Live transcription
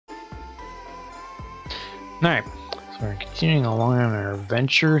Alright, so we're continuing along on our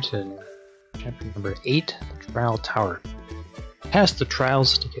adventure to chapter number 8, the Trial Tower. Past the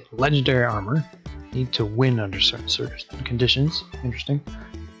trials to get legendary armor, need to win under certain conditions. Interesting.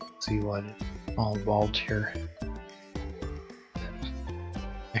 Let's see what it all involved here.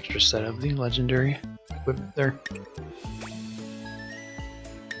 Extra set of the legendary equipment there.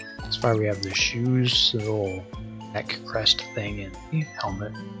 As far we have the shoes, the little neck crest thing, and the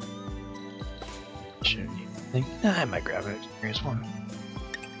helmet. Shouldn't need anything. I might grab an experience one.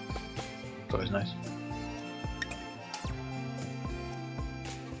 It's always nice.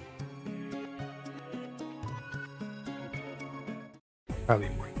 Probably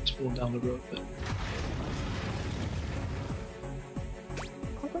more useful down the road, but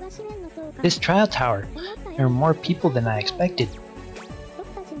this trial tower, there are more people than I expected.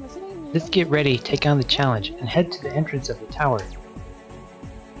 Let's get ready, take on the challenge, and head to the entrance of the tower.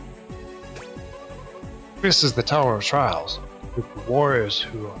 This is the Tower of Trials. A group of warriors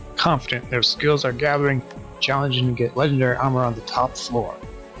who are confident their skills are gathering, challenging to get legendary armor on the top floor.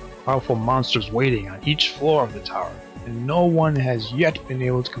 Powerful monsters waiting on each floor of the tower, and no one has yet been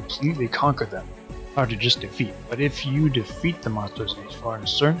able to completely conquer them. Hard to just defeat, but if you defeat the monsters on each floor in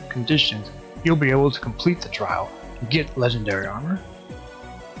certain conditions, you'll be able to complete the trial and get legendary armor.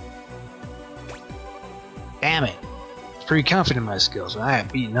 Damn it! I was pretty confident in my skills, and I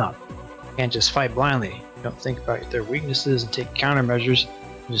got beaten up. Can't just fight blindly. Don't think about their weaknesses and take countermeasures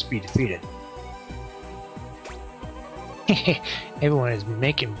and just be defeated. Everyone is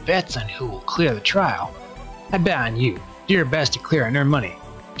making bets on who will clear the trial. I bet on you. Do your best to clear and earn money.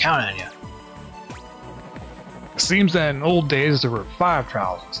 Count on you. It seems that in old days there were 5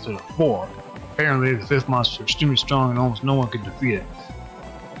 trials instead of 4. Apparently the 5th monster is extremely strong and almost no one could defeat it.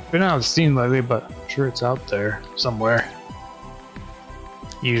 Been out of the scene lately, but I'm sure it's out there somewhere.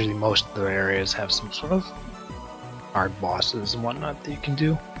 Usually most of the areas have some sort of hard bosses and whatnot that you can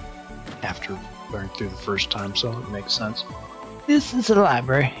do after learning through the first time, so it makes sense. This is a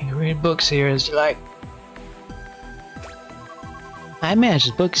library. You can read books here as you like. I manage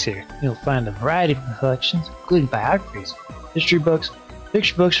the books here. You'll find a variety of collections, including biographies, history books,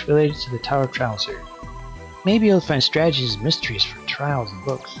 picture books related to the Tower of Trials series. Maybe you'll find strategies and mysteries for trials and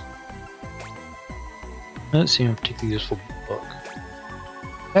books. Doesn't seem a particularly useful book.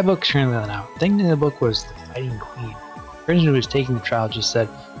 That book's currently on out. Thinking the book was The Fighting Queen. The person who was taking the trial just said,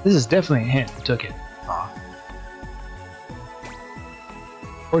 "This is definitely a hint," and took it. Aw.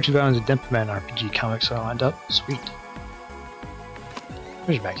 42 volumes of Denpa RPG comics are lined up. Sweet.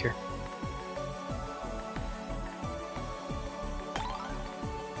 Where's your back here?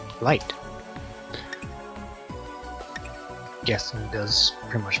 Light. Guessing it does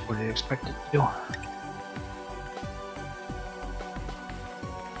pretty much what you expect it to do.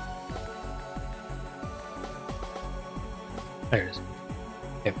 There it is.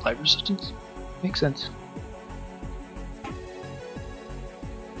 They have light resistance. Makes sense.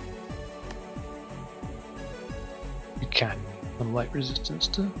 You can need some light resistance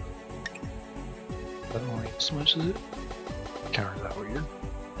too. But only as much as it counters out what you're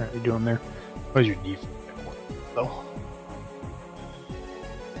currently doing there. What is your defense though?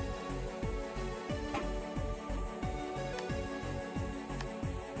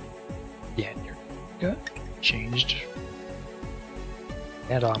 Yeah, and your gut changed.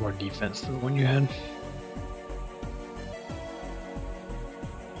 Had a lot more defense than the one you had.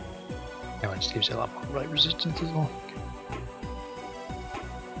 That one just gives you a lot more light resistance as well.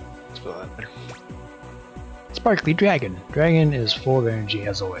 Let's put that there. Sparkly Dragon. Dragon is full of energy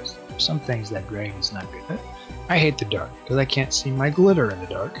as always. There's some things that Dragon is not good at. I hate the dark, because I can't see my glitter in the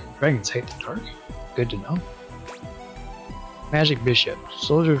dark. Dragons hate the dark. Good to know. Magic Bishop.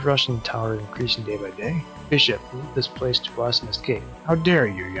 Soldiers rushing the tower increasing day by day. Bishop, leave this place to us and escape. How dare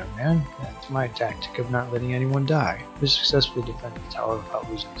you, young man? That's my tactic of not letting anyone die. We successfully defended the tower without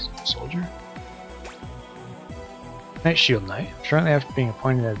losing a single soldier. Night Shield Knight. Shortly after being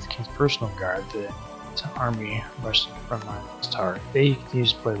appointed as the king's personal guard, the army rushed to the front line of this tower. Today he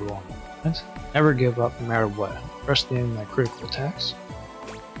continues to play the role in defense. Never give up no matter what. Rush the enemy at critical attacks.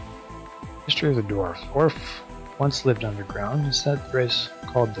 History of the Dwarf. Dwarf once lived underground. Instead, the race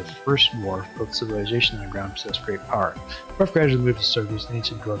called the First Dwarf built civilization underground possessed great power. Dwarf gradually moved to surface and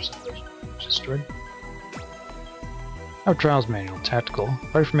ancient dwarf civilization was destroyed. Our Trials Manual. Tactical.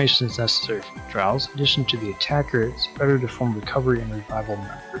 Party formation is necessary for the trials. In addition to the attacker, it's better to form recovery and revival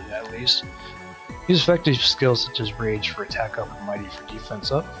methods at least. Use effective skills such as Rage for attack up and Mighty for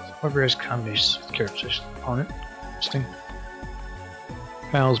defense up. Or various combinations with characteristics of the opponent. Interesting.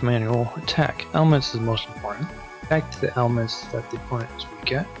 Trials Manual. Attack. Elements is most important. Attack to the elements that the opponent is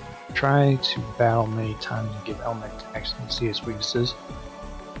weak at. Try to battle many times and give element attacks and see its weaknesses.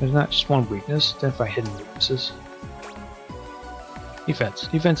 There's not just one weakness, identify hidden weaknesses. Defense.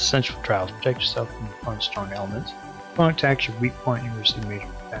 Defense is essential for trials. Protect yourself from opponent's strong elements. Opponent attacks your weak point and you receive major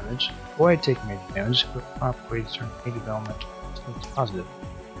damage. Avoid taking major damage, but properly turn negative element to positive.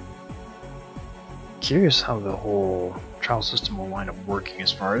 Curious how the whole trial system will wind up working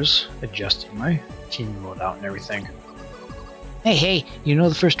as far as adjusting my team loadout and everything. Hey, you know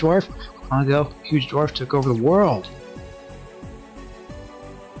the first dwarf? Long ago, a huge dwarf took over the world.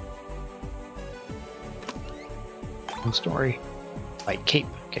 One story. Like Cape.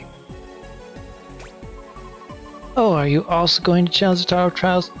 Okay. Oh, are you also going to challenge the Tower of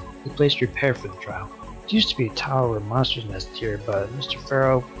Trials? The place to prepare for the trial. It used to be a tower where monsters nested here, but Mr.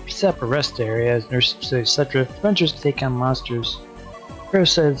 Pharaoh set up a rest area, nursery facilities, etc. Adventurers can take on monsters. Pharaoh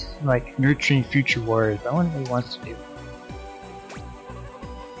says, like, nurturing future warriors, but I wonder what he wants to do.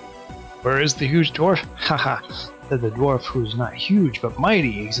 Where is the huge dwarf? Haha, said the dwarf who's not huge but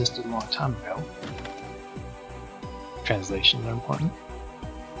mighty existed a long time ago. Translations are important.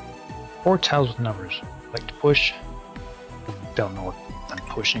 4 tiles with numbers. Like to push. Don't know what I'm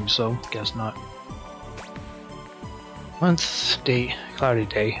pushing, so guess not. Month, date, cloudy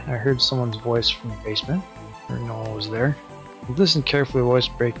day. I heard someone's voice from the basement. Or no one was there. I listened carefully, voice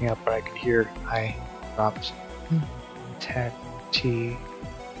breaking up, but I could hear I dropped. T.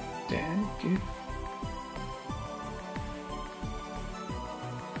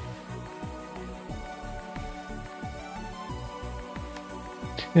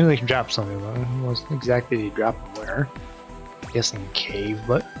 Maybe they can drop something, but it wasn't exactly drop where. Guessing cave,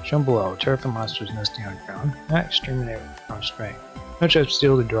 but shown below. Terrifying monsters nesting on the ground. Not exterminate with strong strength. No try to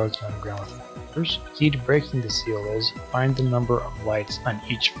steal the doors on the ground with numbers. Key to breaking the seal is find the number of lights on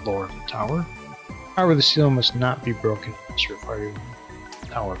each floor of the tower. However, the seal must not be broken unless you're fighting the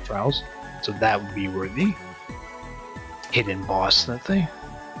Tower of Trials. So that would be where the hidden boss that they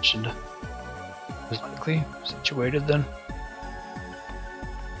mentioned is likely situated then.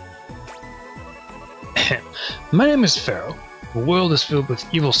 My name is Pharaoh. The world is filled with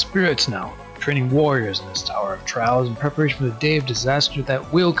evil spirits now, training warriors in this Tower of Trials in preparation for the day of disaster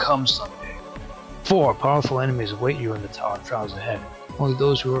that will come someday. 4 powerful enemies await you in the Tower of Trials ahead. Only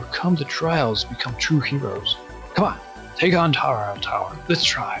those who have come to trials become true heroes. Come on, take on Tower of Tower. Let's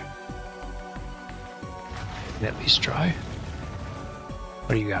try. At least try.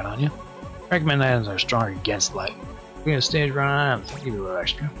 What do you got on you? Recommend items are strong against light. We're gonna stage run on items. Give you a little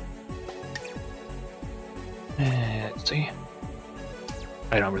extra. Let's see.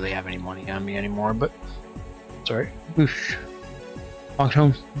 I don't really have any money on me anymore, but sorry. Whoosh. Walk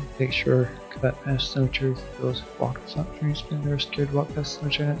home. Make sure cut past cemetery. Those who walk the cemetery, spend their scared to walk past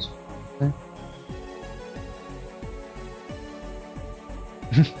cemetery. Okay.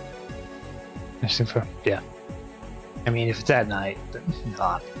 Yeah. I mean, if it's at night, then a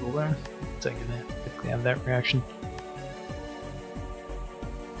lot of people there. It's like gonna typically have that reaction.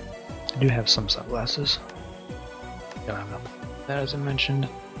 I do have some sunglasses. Don't have enough. That, as I mentioned,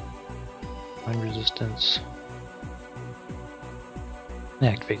 mind resistance. It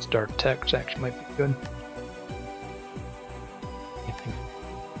activates dark tech, which actually might be good. I think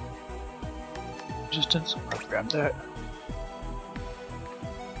resistance. I'll grab that.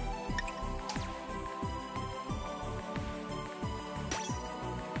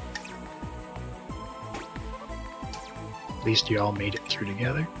 At least you all made it through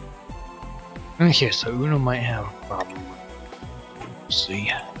together. Okay, so Uno might have a problem. We'll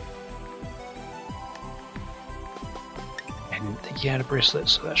see. I didn't think you had a bracelet,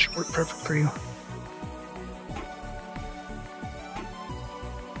 so that should work perfect for you.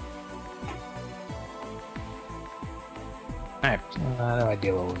 I have no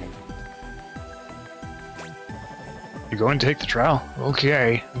idea what we're going to do. You're going to take the trial?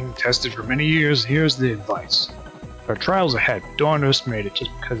 Okay. You've been tested for many years. Here's the advice. There are trials ahead. Don't underestimate it just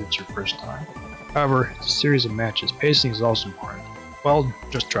because it's your first time. However, it's a series of matches. Pacing is also important. Well,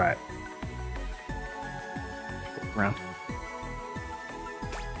 just try it. Look around.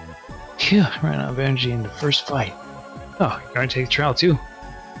 Phew, ran out of energy in the first fight. Oh, you're going to take the trial too?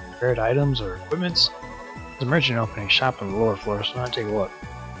 Prepared items or equipments? There's a merchant opening shop on the lower floor, so I'm going to take a look.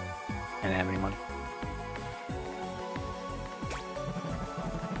 I didn't have any money.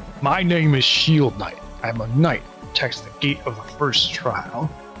 My name is Shield Knight. I'm a knight who protects the gate of the first trial.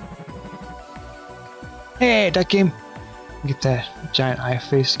 Hey, that came. Get that giant eye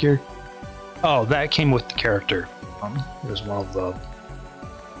face gear. Oh, that came with the character. It was one of the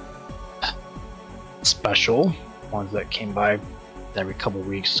special ones that came by every couple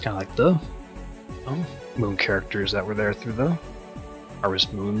weeks. It's kind of like the moon characters that were there through the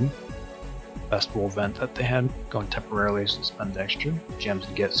Harvest Moon festival event that they had going temporarily, so spend extra gems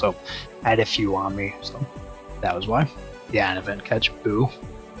to get. So I had a few on me, so that was why. Yeah, an event catch, boo.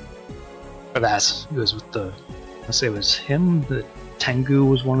 But it was with the, let's say it was him, the Tengu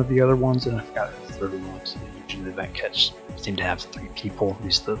was one of the other ones, and I forgot the third one was. Usually the event catch seemed to have 3 people, at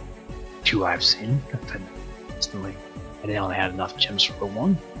least the 2 I've seen. Instantly, I didn't only had enough gems for the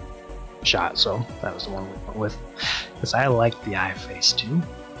 1 shot, so that was the one we went with. Because I like the eye face too.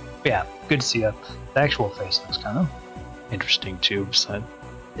 But yeah, good to see that. The actual face looks kind of interesting too. Besides,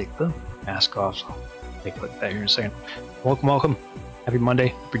 take the mask off, so I'll take a look at that here in a second. Welcome, welcome. Happy Monday.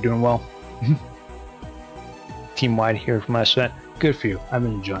 Hope you're doing well. Team wide here from my set. Good for you. I've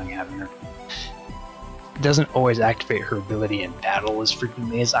been enjoying having her. It doesn't always activate her ability in battle as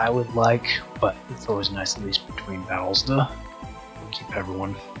frequently as I would like, but it's always nice, at least between battles, to keep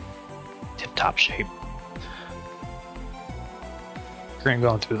everyone tip-top shape. Currently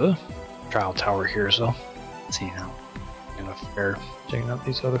going through the trial tower here, so let's see how gonna fare checking out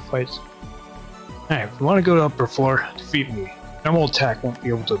these other fights. Alright, if you want to go to upper floor, defeat me. Normal attack won't be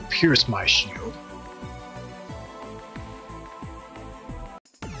able to pierce my shield.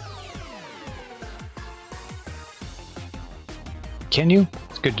 Can you?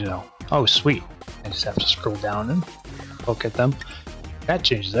 It's good to know. Oh, sweet. I just have to scroll down and look at them. That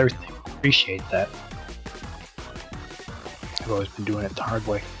changes everything. Appreciate that. I've always been doing it the hard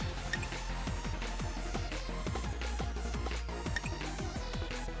way.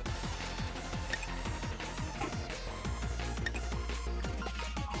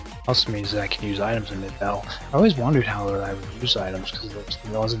 Also means that I can use items in mid-battle. I always wondered how I would use items because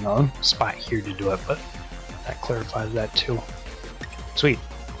there wasn't a spot here to do it, but that clarifies that too. Sweet.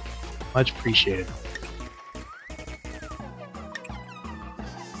 Much appreciated.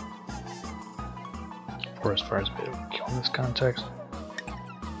 Or as far as being able to kill in this context.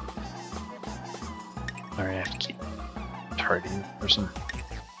 Alright, I have to keep targeting the person.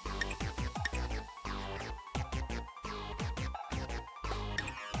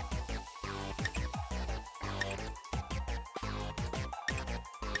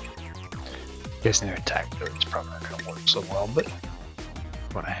 Guessing their attack ability is probably not going to work so well, but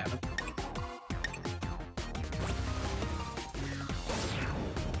when I have it.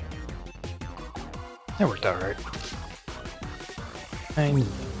 That worked out right. I mean,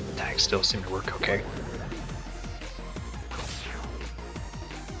 attacks still seem to work okay.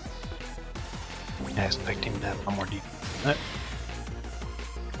 I expect him to have a lot more deep than that.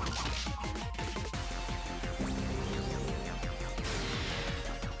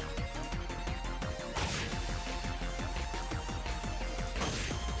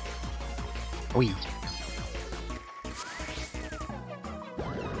 Wee.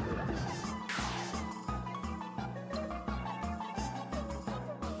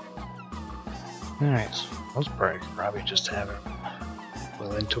 Alright, so I was probably just have it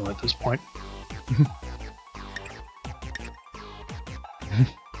well into it at this point.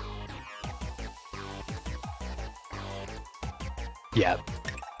 Yeah.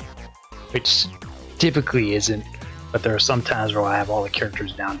 Which typically isn't, but there are some times where I have all the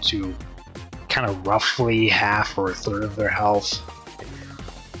characters down to kind of roughly half or a third of their health.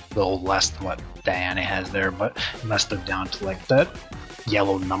 A little less than what Diana has there, but unless they're down to like that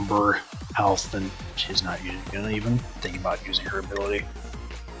yellow number health, then she's not usually gonna even think about using her ability.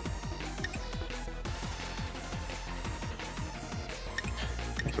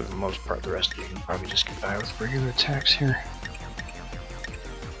 For the most part, the rest of you can probably just get by with regular attacks here.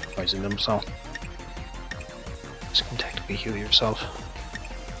 Poison them, so just can tactically heal yourself.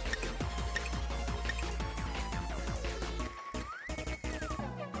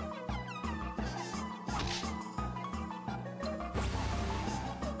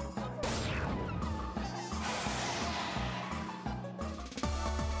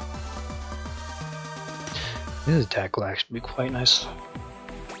 This attack will actually be quite nice.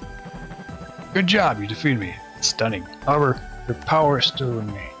 Good job, you defeated me. It's stunning. However, your power still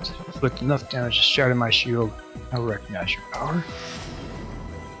remains. Inflict enough damage to shatter my shield. I will recognize your power.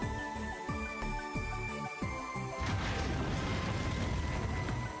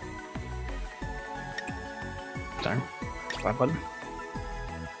 Darn. Spot button.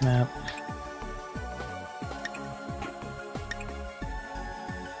 Map.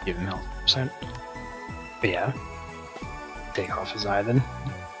 Give him health percent. But yeah, take off his eye then.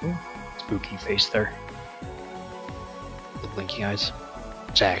 Ooh, spooky face there. The blinking eyes.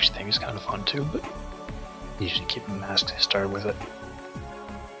 Which I actually think is kind of fun too, but usually keep him masked to start with it.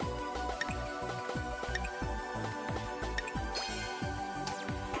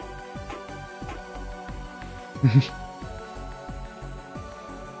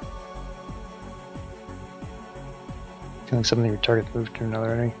 Killing something your target moves to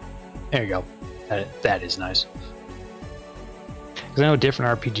another enemy. There you go. That is nice. Because I know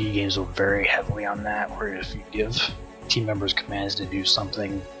different RPG games will vary heavily on that, where if you give team members commands to do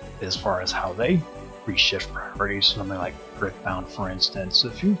something as far as how they reshift priorities, something like Earthbound, for instance,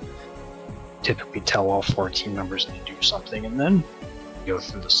 if you typically tell all 4 team members to do something and then go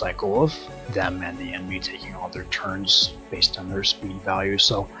through the cycle of them and the enemy taking all their turns based on their speed value.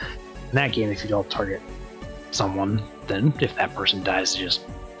 So in that game, if you don't target someone, then if that person dies, you just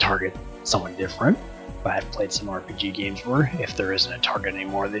target someone different. But I've played some RPG games where if there isn't a target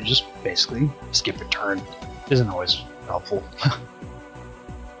anymore, they just basically skip a turn. It isn't always helpful.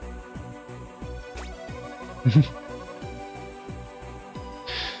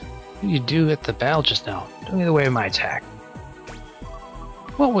 What did you do at the battle just now? Took me the way of my attack.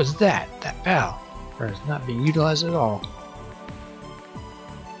 What was that? That battle? Or is not being utilized at all.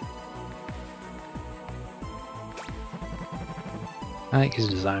 I like his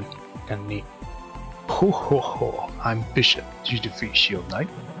design. Kinda neat. Ho ho ho, I'm Bishop. Did you defeat Shield Knight?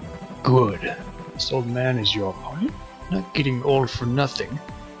 Good. This old man is your opponent? Not getting old for nothing.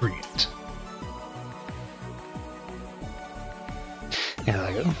 Brilliant. Yeah,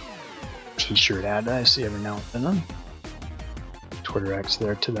 like a t-shirt ad I see every now and then on Twitter X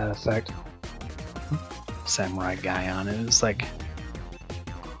there to that effect. Samurai guy on it. It's like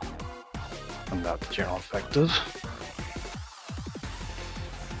about the general effect of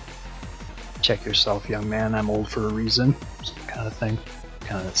check yourself, young man, I'm old for a reason. Kind of thing.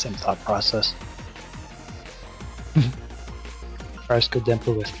 Kind of the same thought process. First, go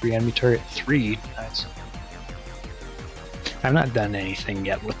Denpa with 3 enemy target. 3? Nice. I've not done anything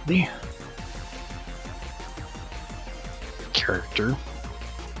yet with the character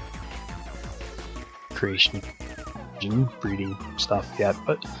creation, breeding stuff yet,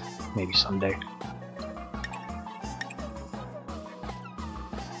 but maybe someday.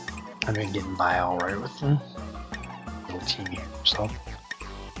 I've been getting by alright with the little teeny so.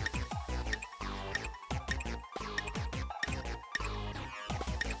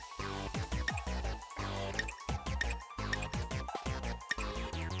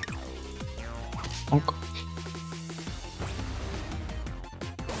 Bonk.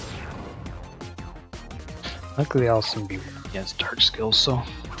 Luckily, I'll soon be against dark skills, so.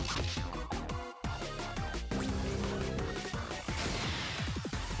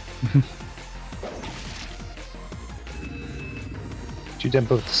 Do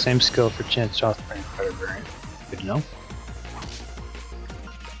Denpa with the same skill for chance to offspring fighter variant. Good to know.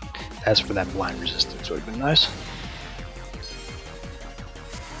 As for that blind resistance, would have been nice.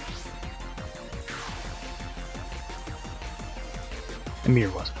 The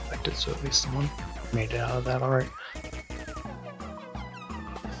mirror wasn't affected, so at least someone made it out of that alright.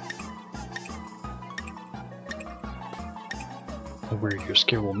 Where your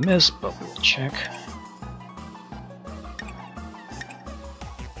skill will miss, but we'll check.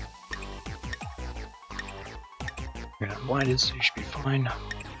 You're not blinded, so you should be fine.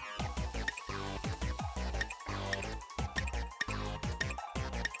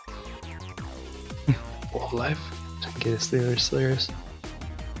 Full life. Get us there, Slayers.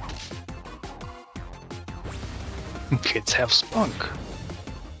 Kids have spunk.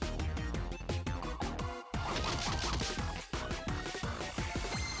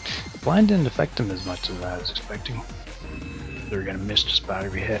 Blind didn't affect him as much as I was expecting. They were gonna miss just about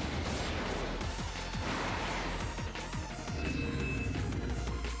every hit.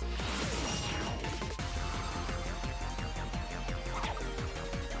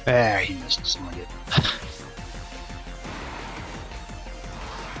 Ah, he missed someone did.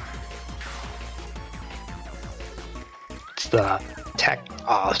 It's the tech.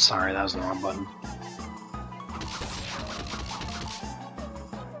 Oh, sorry, that was the wrong button.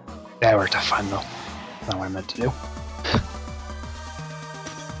 That worked out fine though. Not what I meant to do.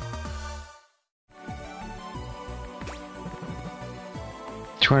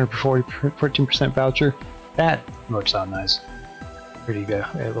 $214% voucher. That works out nice. Pretty good.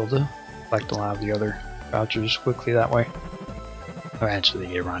 Able to collect a lot of the other vouchers quickly that way. I actually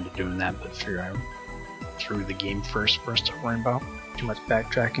get around to doing that, but figure I'm through the game first for us to worry about too much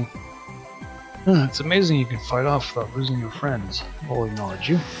backtracking. It's amazing you can fight off without losing your friends. We'll acknowledge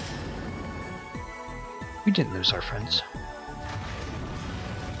you. We didn't lose our friends.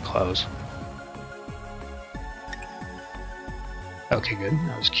 Close. Okay, good.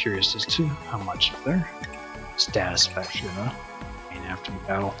 I was curious as to how much of their status effects you're gonna gain after the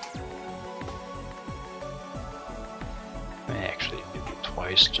battle. I actually did it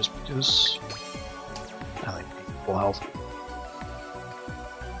twice just because I like full health.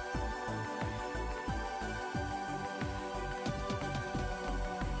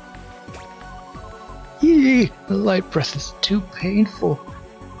 Yee! The light breath is too painful.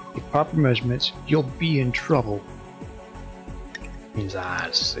 Take proper measurements, you'll be in trouble. Means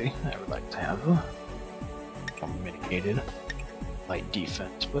honestly, I would like to have a mitigated light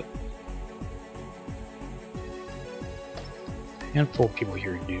defense, but a handful of people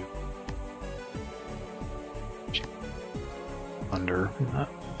here do. Under not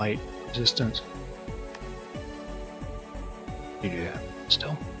light resistance. You do that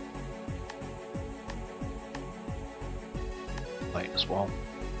still. Light as well.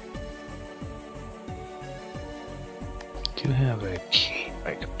 Do have a key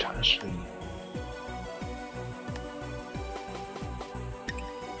I could potentially.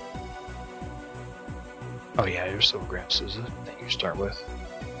 Oh yeah, your silvergrass is a thing you start with.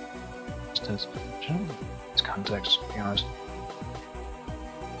 Resistance. It's context, to be honest.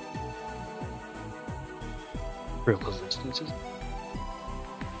 Real resistances.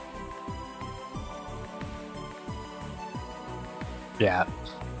 Yeah.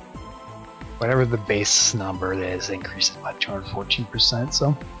 Whatever the base number is increases by 214%,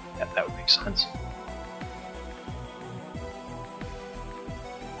 so yeah, that would make sense.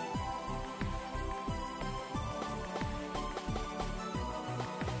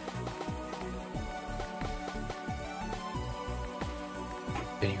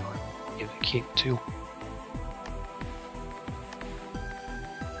 Then you want to give a cape too.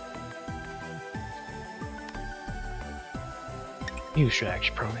 You should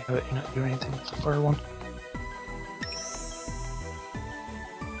actually probably have it. You're not doing anything with the fire one.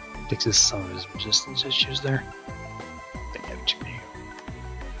 Fixes some of his resistance issues there. I think I have too many.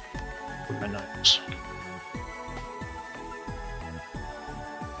 With my knives.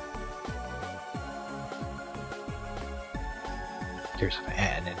 Here's if I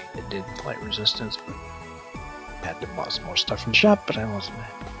had any that did light resistance, but I had to buy some more stuff from the shop, but I wasn't.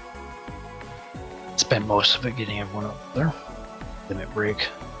 Spent most of it getting everyone up there. Limit break.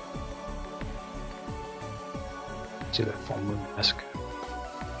 See that full moon mask.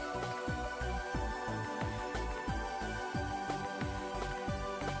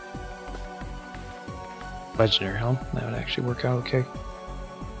 Legendary helm, that would actually work out okay.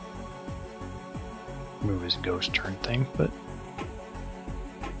 Move his ghost turn thing, but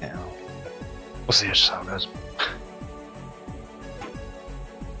yeah, we'll see just how it goes.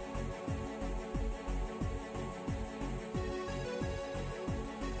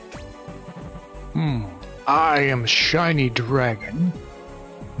 I am Shiny Dragon.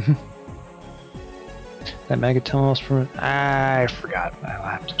 That Megatelos from I forgot. I'll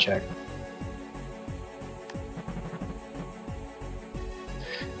have to check.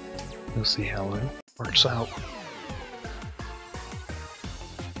 We'll see how it works out.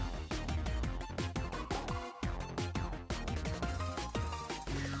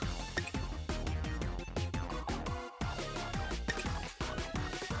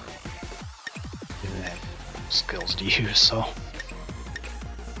 Skills to use, so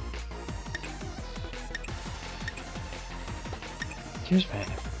here's my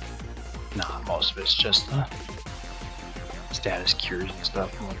nah, most of it's just status cures and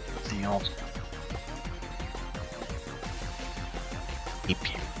stuff and everything else. EP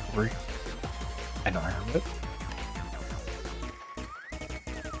recovery. I don't have it.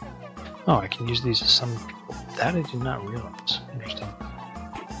 Oh, I can use these as some people. That I did not realize. Interesting.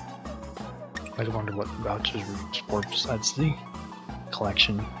 I wonder what vouchers we export besides the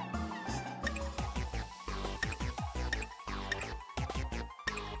collection.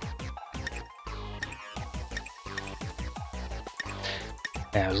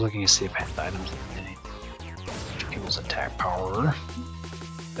 Yeah, I was looking to see if I had items in any people's attack power.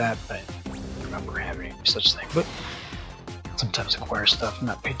 That I don't remember having any such thing, but sometimes acquire stuff and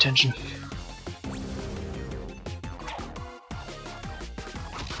not pay attention.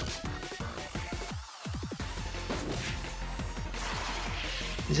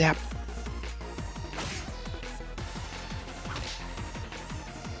 Zap.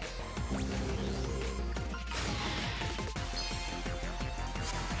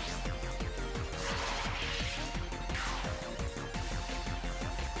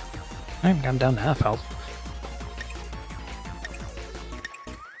 I haven't gone down to half health.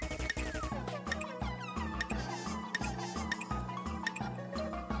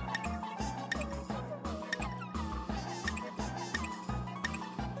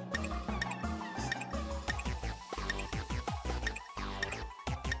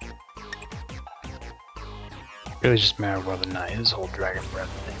 Really just matter whether or not his whole dragon breath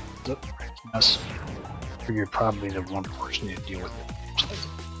thing ends up breaking us. Figured probably the one person to deal with it.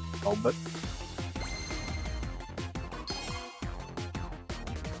 Oh, but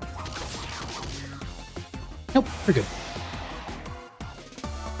Very good.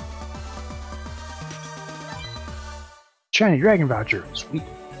 Shiny Dragon Voucher. Sweet.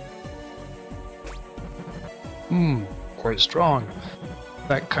 Quite strong.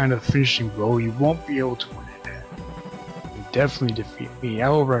 That kind of finishing blow, you won't be able to win it at. You definitely defeat me. I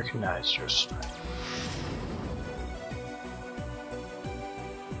will recognize your strength.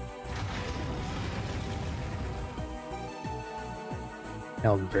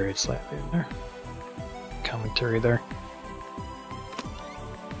 Held very slightly in there. Commentary there.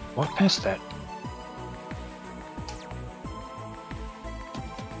 Walk past that.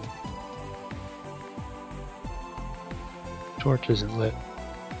 Torch isn't lit.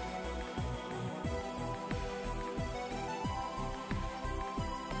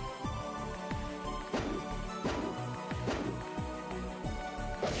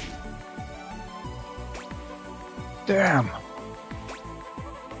 Damn!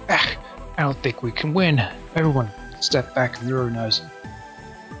 I don't think we can win. Everyone, step back and reorganize.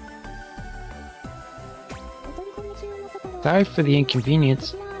 Sorry for the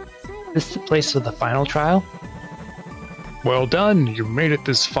inconvenience. Is this the place for the final trial? Well done, you made it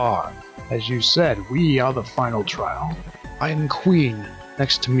this far. As you said, we are the final trial. I am Queen.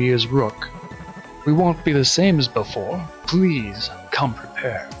 Next to me is Rook. We won't be the same as before. Please, come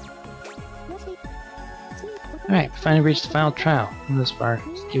prepared. Alright, finally reached the final trial. From this far,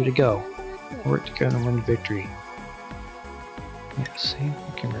 let's give it a go. Work together and win the victory. Let's see,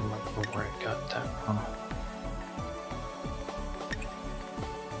 I can remember where I got that from.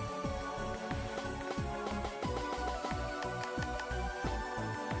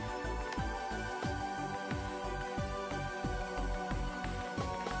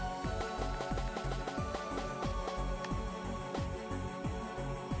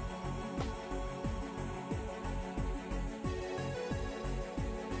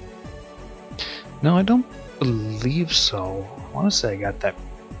 No, I don't believe so. I want to say I got that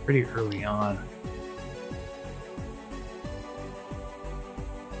pretty early on.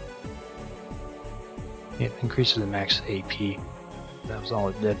 It increases the max AP. That was all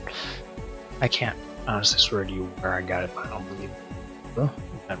it did. I can't honestly swear to you where I got it, but I don't believe it.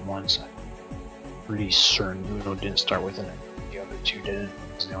 At once, I'm pretty certain Uno didn't start with it. The other two did.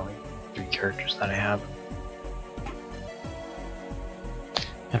 It's the only 3 characters that I have.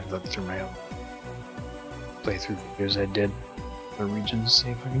 I have to look through my own playthrough videos I did the regions, see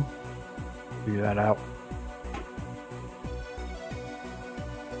if I can figure that out.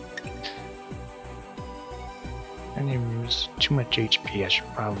 I didn't use too much HP. I should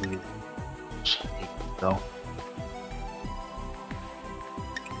probably though.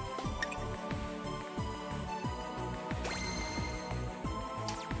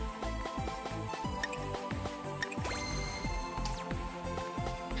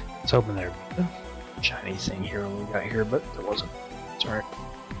 Let's open there. Shiny thing here when we got here, but there wasn't. It's alright.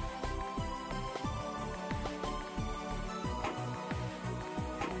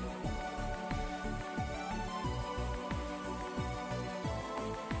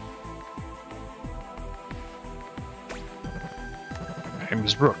 My name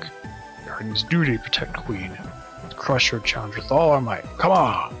is Rook. Guardian's duty to protect Queen. Crush her challenge with all our might. Come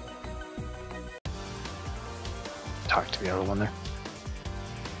on! Talk to the other one there.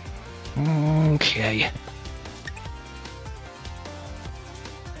 Okay.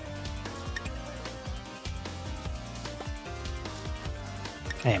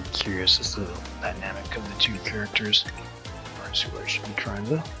 I am curious as to the dynamic of the 2 characters. Or see what I should be trying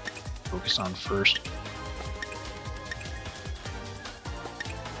to focus on first.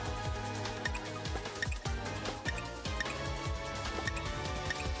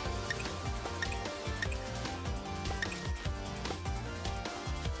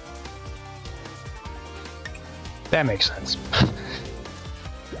 That makes sense.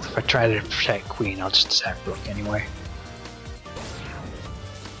 If I try to protect Queen, I'll just attack Rook anyway.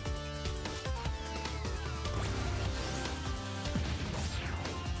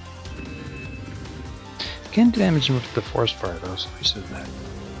 Can't damage him with the force fire though, so I said that.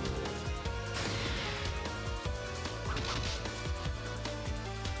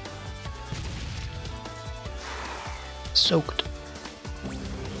 Soaked.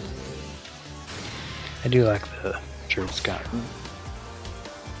 I do like the sure it's got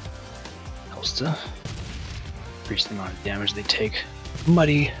helps to increase the amount of damage they take.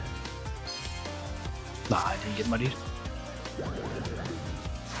 Muddy. Nah, I didn't get muddied.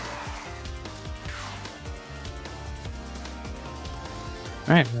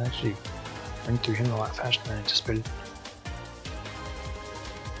 Alright, we actually went through him a lot faster than I anticipated.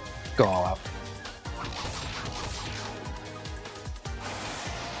 Go all out.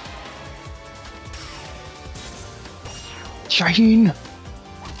 Shaheen!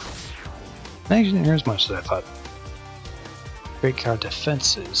 Actually, didn't hear as much as I thought. Great card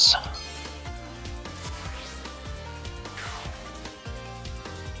defenses.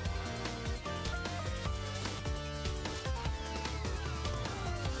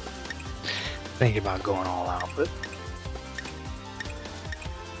 Thinking about going all out, but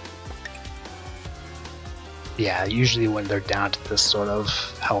yeah, usually when they're down to this sort of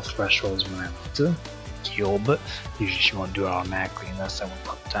health threshold is when I like to heal, but usually she won't do it automatically unless I won't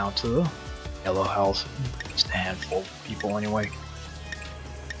put down to the yellow health. Just a handful of people anyway.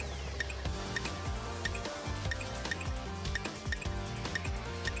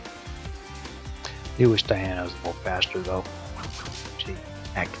 I wish Diana was a little faster though. She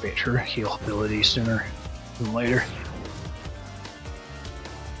activate her heal ability sooner than later.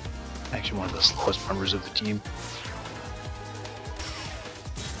 Actually one of the slowest members of the team.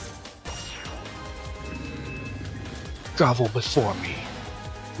 Grovel before me.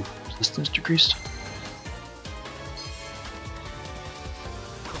 Resistance decreased.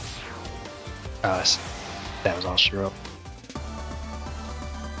 That was all she wrote.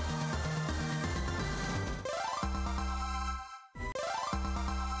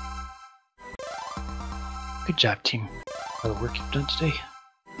 Good job, team. For the work you've done today.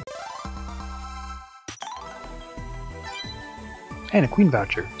 And a queen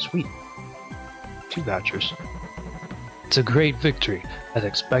voucher. Sweet. 2 vouchers. It's a great victory. As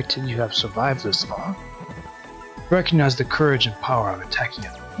expected, you have survived this long. Recognize the courage and power of attacking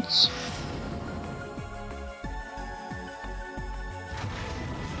enemies.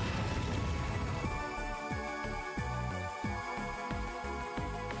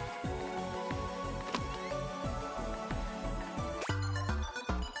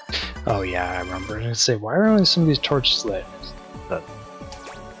 Oh yeah, I remember. I was gonna say, why are only some of these torches lit? The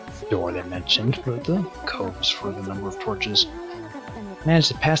door they mentioned for the codes for the number of torches. I managed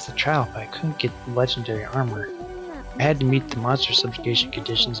to pass the trial, but I couldn't get the legendary armor. I had to meet the monster subjugation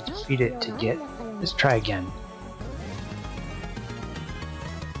conditions and defeat it to get. Let's try again.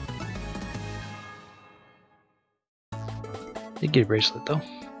 Did get a bracelet though.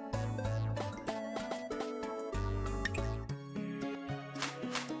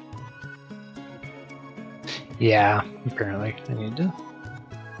 Yeah, apparently I need to.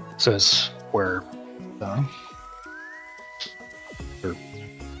 So it's where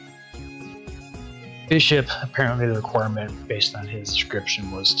Bishop, apparently the requirement based on his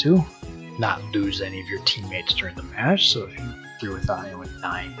description was to not lose any of your teammates during the match. So if you're without anyone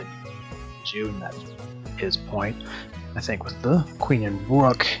dying, then you, and that's his point. I think with the Queen and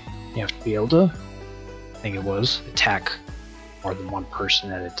Rook, you have to be able to, I think it was, attack more than one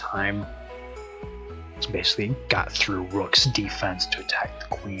person at a time. So basically got through Rook's defense to attack the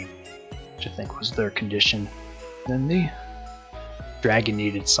Queen, which I think was their condition. Then the dragon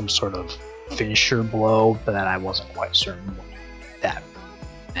needed some sort of finisher blow, but then I wasn't quite certain what that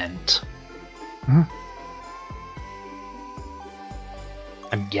meant.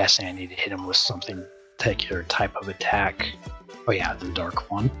 I'm guessing I need to hit him with something particular type of attack. Oh yeah, the dark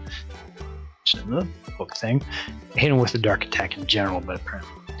one. Which is the book thing. I hit him with the dark attack in general, but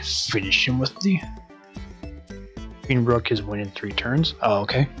apparently finish him with the Queen Rook is winning 3 turns. Oh,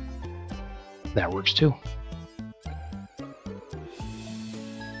 okay. That works too.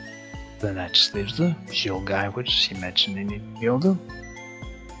 Then that just leaves the shield guy, which he mentioned he needed to be able to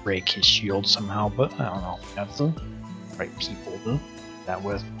break his shield somehow, but I don't know if we have the right people to do that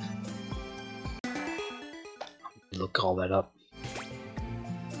with. Look all that up.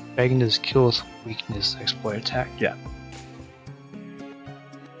 Dragon does kill with weakness, exploit attack. Yeah.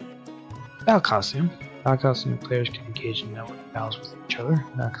 Battle costume. Battle costume players can engage in network battles with each other.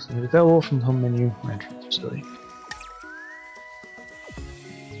 Battle costume is available from the home menu or entrance facility.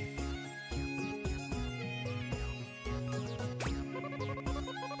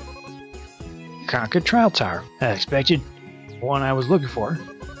 Conquered Trial Tower. As expected. The one I was looking for.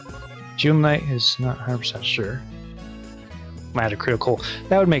 June Knight is not 100% sure. Might have a critical.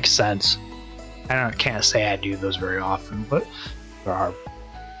 That would make sense. Can't say I do those very often, but there are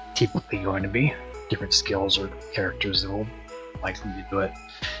typically going to be different skills or characters that will likely to do it.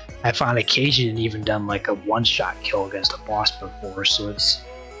 I found occasion even done like a one-shot kill against a boss before, so it's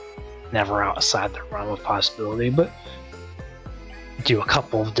never outside the realm of possibility, but do a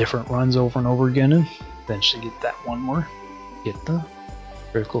couple of different runs over and over again and eventually get that one more. Get the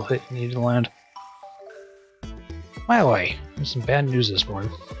critical hit you need to land. By the way, there's some bad news this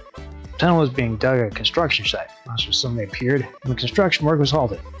morning. The tunnel was being dug at a construction site. Monsters suddenly appeared, and the construction work was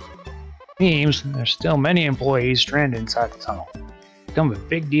halted. Seems there's still many employees stranded inside the tunnel. It's become a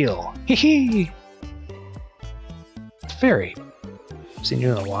big deal. Hee hee! fairy. Seen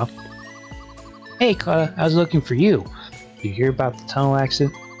you in a while. Hey, Kata, I was looking for you. Did you hear about the tunnel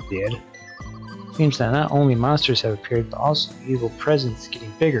accident? Did. Seems that not only monsters have appeared, but also evil presence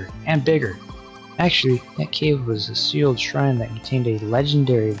getting bigger and bigger. Actually, that cave was a sealed shrine that contained a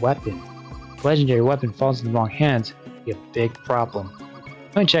legendary weapon. If a legendary weapon falls in the wrong hands, it'll be a big problem.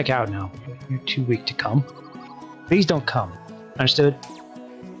 Let me check out now. You're too weak to come. Please don't come. Understood?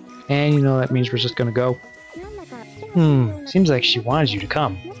 And you know that means we're just gonna go. Seems like she wanted you to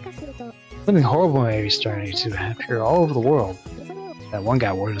come. Something horrible may be starting to appear all over the world. That one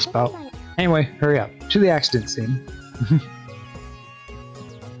guy warned us about. Anyway, hurry up. To the accident scene.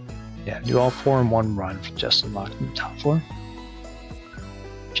 Yeah, do all 4 in one run for just unlocking the top 4.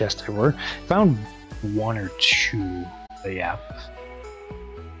 Just there were. Found 1 or 2, but yeah.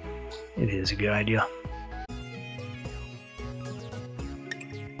 It is a good idea.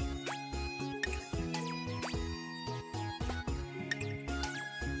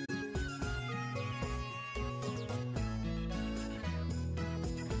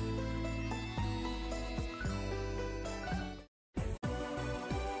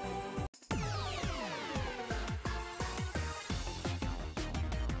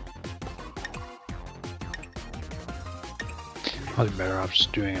 Probably better off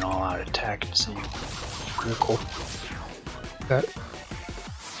just doing an all-out attack and seeing critical. That.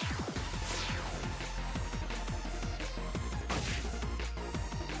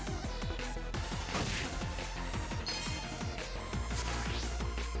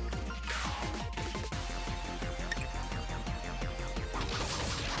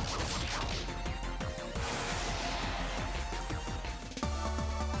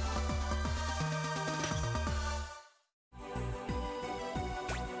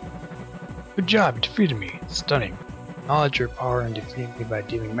 Good job, you defeated me. It's stunning. Acknowledge your power in defeating me by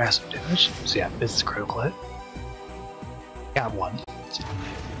dealing massive damage. So yeah, this is critical hit. Got 1.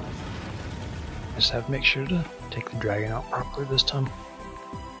 Just have to make sure to take the dragon out properly this time.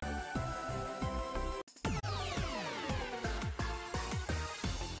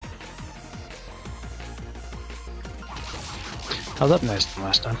 I was up nice than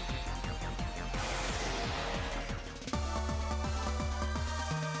last time.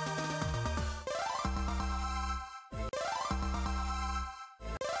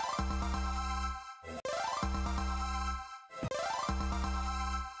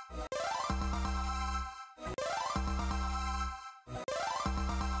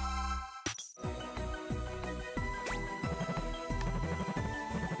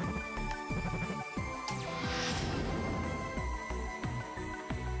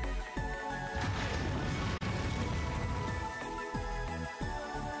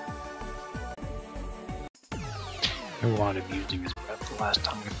 I wanted him using his breath the last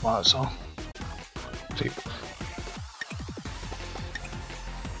time we fought, so. See.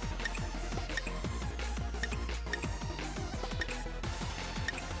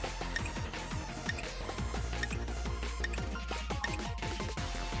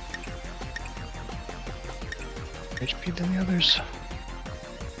 HP than the others.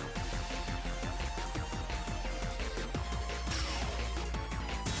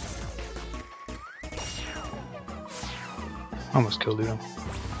 Almost killed him.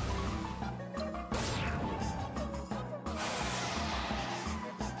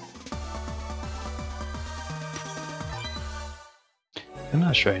 I'm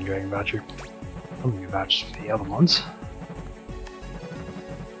not showing Dragon Voucher. I'm gonna vouch for the other ones.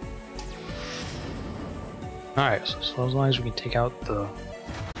 Alright, so as long as we can take out the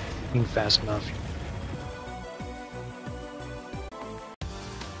thing fast enough.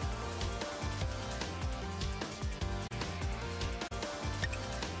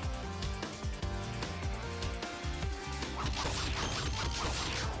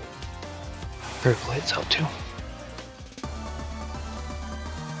 Critical hits help too.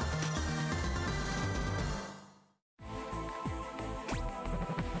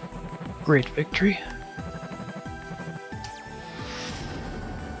 Great victory.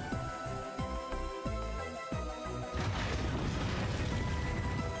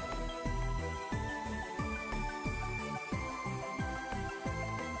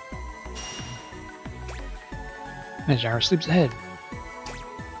 Magic Armor sleeps ahead.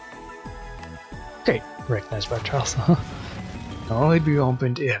 Great. Recognized by Charles. Can only be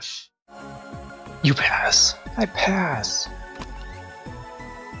opened if you pass. I pass.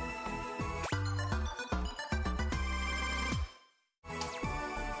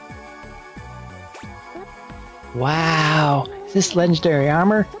 Wow, is this legendary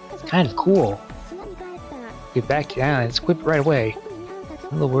armor? It's kind of cool. Get back to the island, it's equipped right away. I'm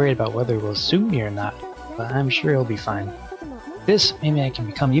a little worried about whether it will suit me or not. but I'm sure he'll be fine. This, maybe I can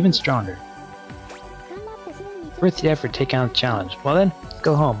become even stronger. Worth the effort to take on the challenge. Well then, let's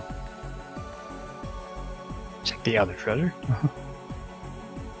go home. Check the other treasure.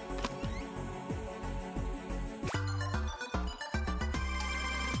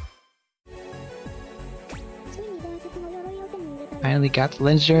 Finally got the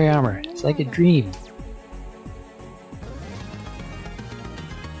legendary armor. It's like a dream.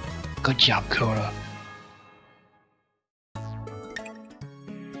 Good job, Koda.